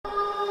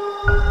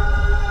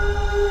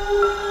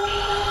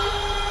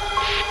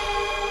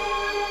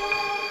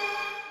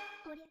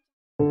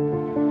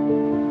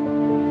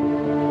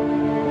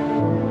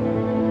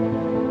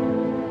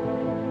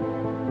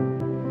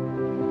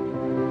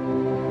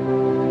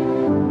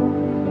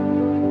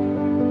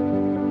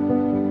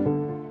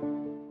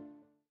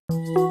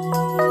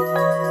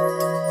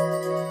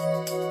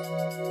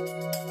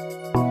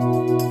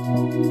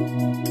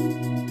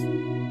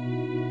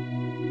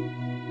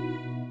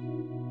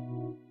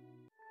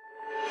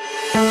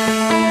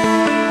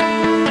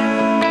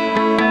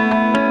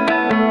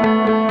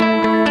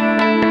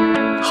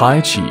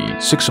Haiqi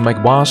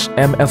 6MW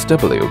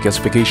MSW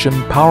gasification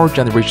power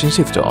generation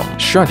system,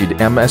 shredded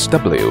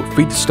MSW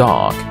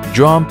feedstock,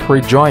 drum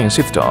pre-drying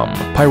system,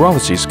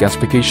 pyrolysis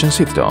gasification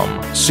system,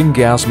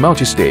 syngas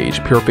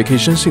multi-stage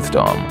purification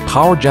system,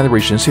 power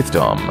generation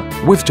system,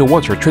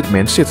 waste-to-water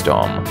treatment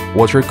system,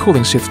 water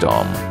cooling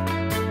system.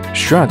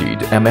 Shredded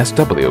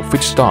MSW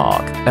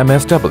feedstock,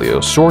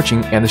 MSW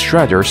sorting and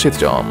shredder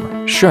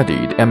system,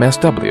 shredded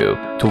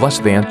MSW to less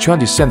than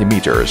 20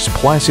 cm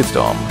supply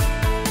system.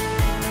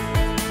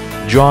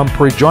 Drum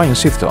pre-drying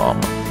system,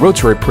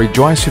 rotary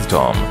pre-drying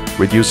system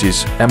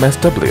reduces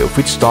MSW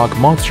feedstock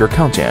moisture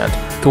content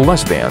to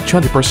less than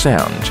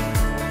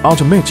 20%.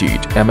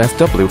 Automated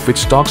MSW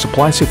feedstock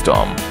supply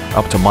system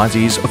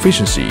optimizes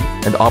efficiency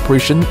and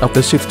operation of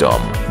the system.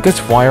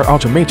 Gasifier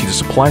automated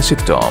supply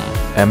system,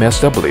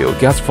 MSW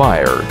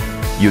gasifier,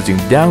 using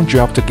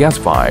downdraft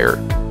gasifier,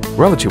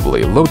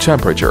 relatively low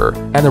temperature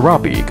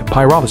anaerobic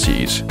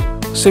pyrolysis,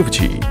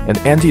 safety and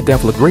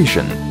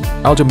anti-deflagration,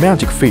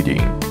 automatic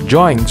feeding,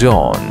 drying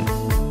zone,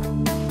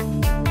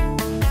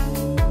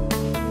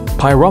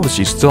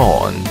 pyrolysis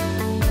zone,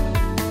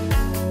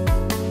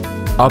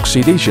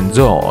 oxidation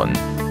zone,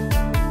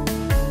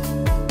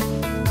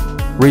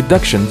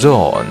 reduction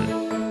zone,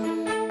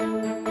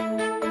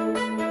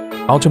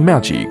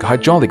 automatic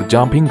hydraulic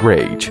dumping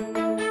grate,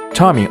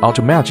 timing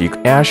automatic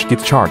ash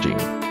discharging,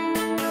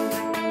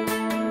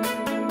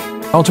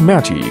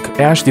 automatic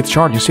ash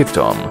discharging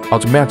system,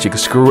 automatic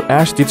screw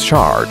ash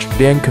discharge,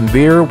 then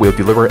conveyor will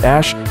deliver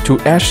ash to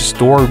ash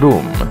store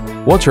room.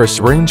 Water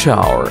spring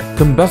shower,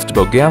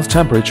 combustible gas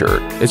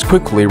temperature is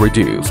quickly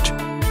reduced.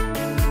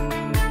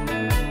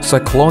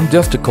 Cyclone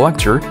dust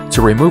collector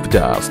to remove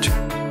dust.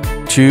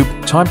 Tube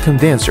time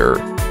condenser,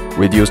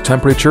 reduce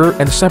temperature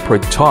and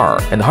separate tar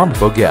and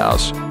harmful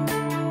gas.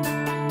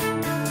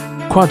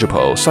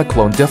 Quadruple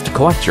cyclone dust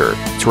collector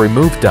to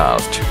remove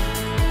dust.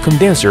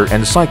 Condenser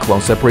and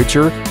cyclone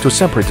separator to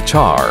separate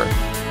tar.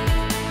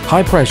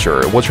 High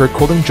pressure water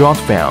cooling draught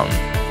fan.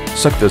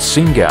 Suck the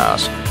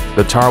syngas.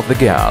 The tar of the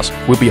gas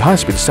will be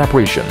high-speed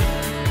separation.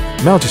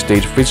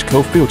 Multi-stage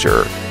physical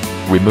filter.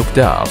 Remove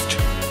dust,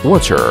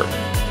 water,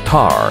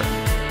 tar.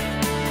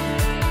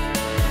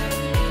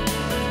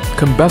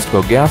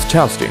 Combustible gas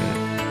testing.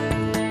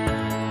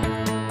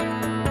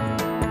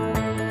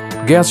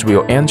 Gas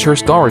will enter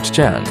storage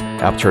tank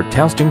after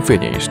testing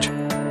finished.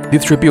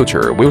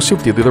 Distributor will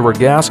safely deliver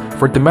gas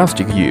for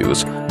domestic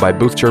use by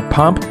booster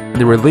pump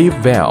and relief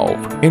valve.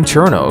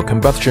 Internal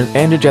combustion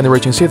engine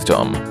generating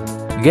system.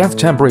 Gas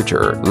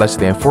temperature less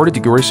than 40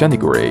 degrees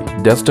centigrade.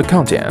 Dust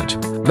content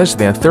less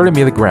than 30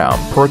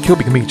 mg per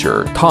cubic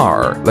meter.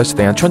 Tar less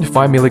than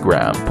 25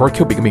 mg per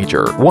cubic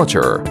meter.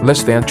 Water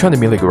less than 20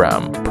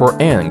 mg per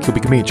n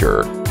cubic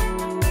meter.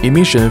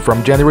 Emission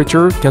from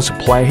generator can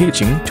supply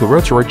heating to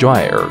rotary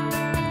dryer.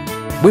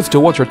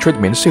 Waste-to-water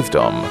treatment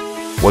system.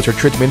 Water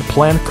treatment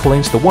plant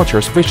cleans the water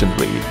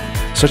sufficiently,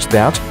 such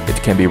that it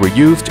can be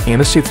reused in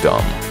the system.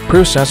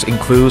 Process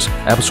includes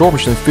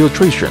absorption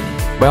filtration,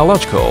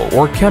 biological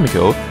or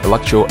chemical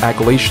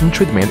electroalkylation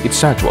treatment,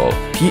 etc.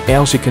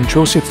 PLC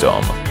control system.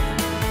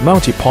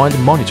 Multi-point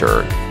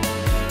monitor.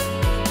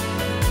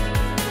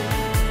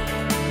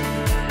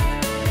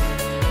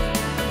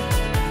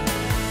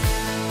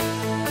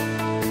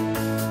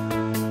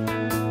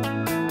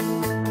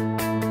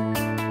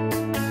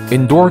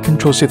 Indoor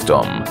control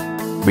system.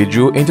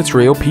 Visual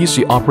industrial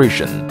PC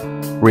operation.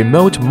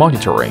 Remote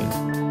monitoring.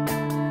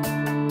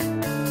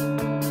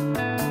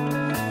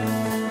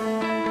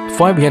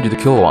 500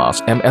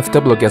 kW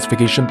MSW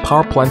gasification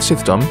power plant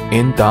system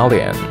in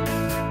Dalian.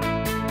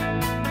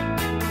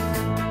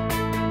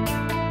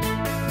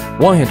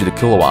 100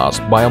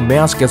 kW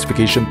biomass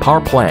gasification power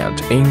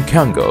plant in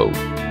Congo.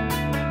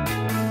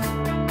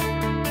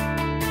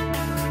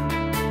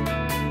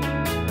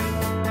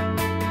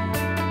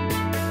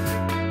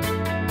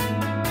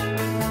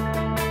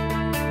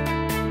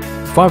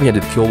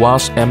 .500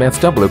 kW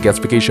MSW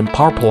gasification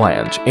power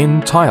plant in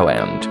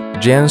Thailand.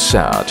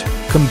 Genset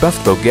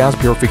combustible gas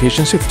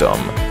purification system.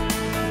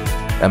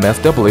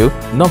 MSW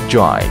not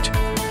dried.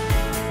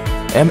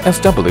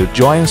 MSW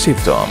drying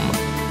system.